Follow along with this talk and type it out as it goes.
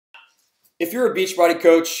If you're a Beachbody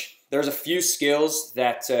coach, there's a few skills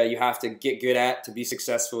that you have to get good at to be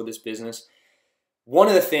successful with this business. One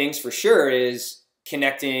of the things for sure is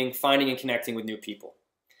finding and connecting with new people.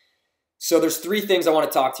 So there's three things I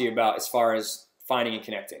want to talk to you about as far as finding and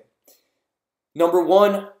connecting. Number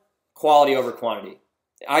one, quality over quantity.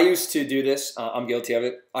 I used to do this. I'm guilty of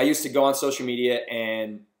it. I used to go on social media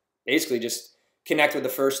and basically just connect with the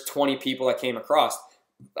first 20 people I came across.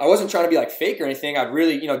 I wasn't trying to be like fake or anything. I'd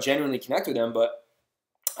really, genuinely connect with them, but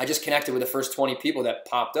I just connected with the first 20 people that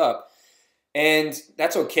popped up. And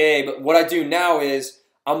that's okay. But what I do now is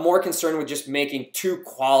I'm more concerned with just making 2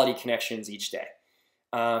 quality connections each day.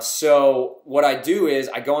 So what I do is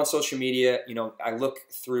I go on social media, I look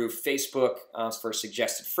through Facebook for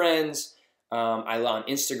suggested friends. On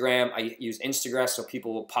Instagram, I use Instagram so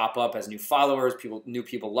people will pop up as new followers, new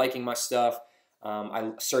people liking my stuff.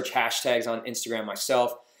 I search hashtags on Instagram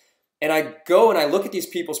myself. And I go and I look at these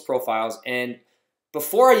people's profiles, and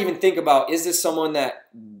before I even think about, is this someone that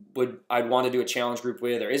I'd want to do a challenge group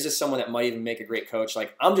with, or is this someone that might even make a great coach?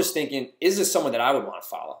 Like, I'm just thinking, is this someone that I would want to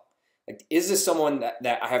follow? Like, is this someone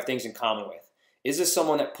that I have things in common with? Is this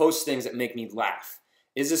someone that posts things that make me laugh?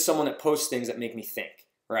 Is this someone that posts things that make me think,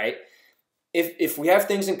 right? If we have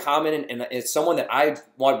things in common and it's someone that I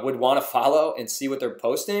would want to follow and see what they're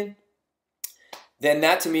posting, then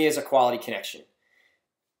that to me is a quality connection.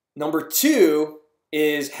 Number 2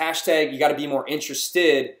 is hashtag, you got to be more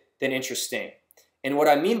interested than interesting. And what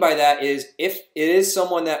I mean by that is if it is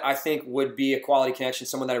someone that I think would be a quality connection,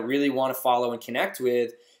 someone that I really want to follow and connect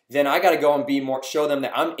with, then I got to go and show them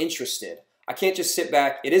that I'm interested. I can't just sit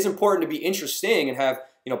back. It is important to be interesting and have,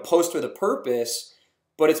 post with a purpose,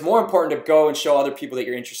 but it's more important to go and show other people that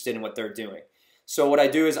you're interested in what they're doing. So what I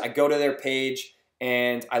do is I go to their page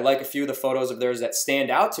and I like a few of the photos of theirs that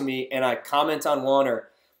stand out to me, and I comment on one or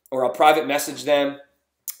I'll private message them,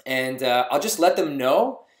 and I'll just let them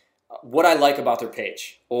know what I like about their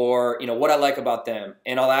page, or what I like about them,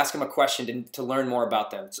 and I'll ask them a question to learn more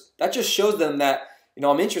about them. So that just shows them that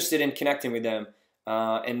I'm interested in connecting with them,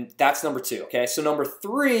 and that's number 2. Okay, so number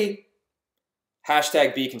 3,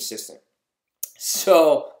 hashtag be consistent.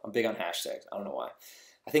 So I'm big on hashtags. I don't know why.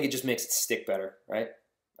 I think it just makes it stick better, right?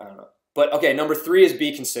 I don't know. But okay, number 3 is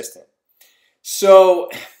be consistent. So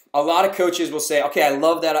a lot of coaches will say, okay, I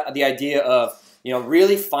love the idea of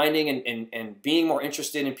really finding and being more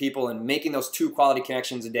interested in people and making those 2 quality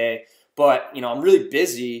connections a day. But I'm really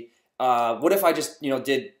busy. What if I just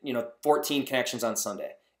did 14 connections on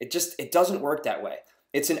Sunday? It doesn't work that way.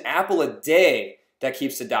 It's an apple a day that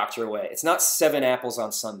keeps the doctor away. It's not 7 apples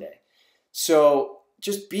on Sunday. So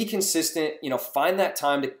just be consistent. Find that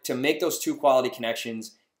time to make those 2 quality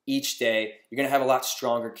connections each day. You're going to have a lot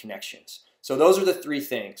stronger connections. So those are the 3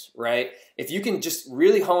 things, right? If you can just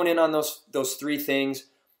really hone in on those 3 things,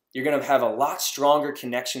 you're going to have a lot stronger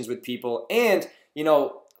connections with people. And,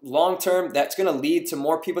 long term, that's going to lead to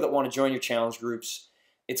more people that want to join your challenge groups.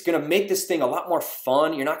 It's going to make this thing a lot more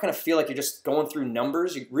fun. You're not going to feel like you're just going through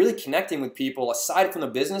numbers. You're really connecting with people aside from the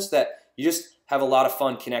business that you just have a lot of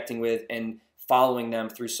fun connecting with and following them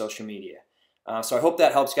through social media. So I hope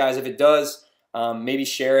that helps, guys. If it does, maybe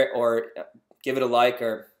share it or give it a like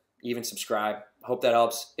or even subscribe. I hope that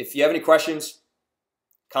helps. If you have any questions,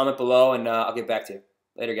 comment below and I'll get back to you.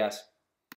 Later, guys.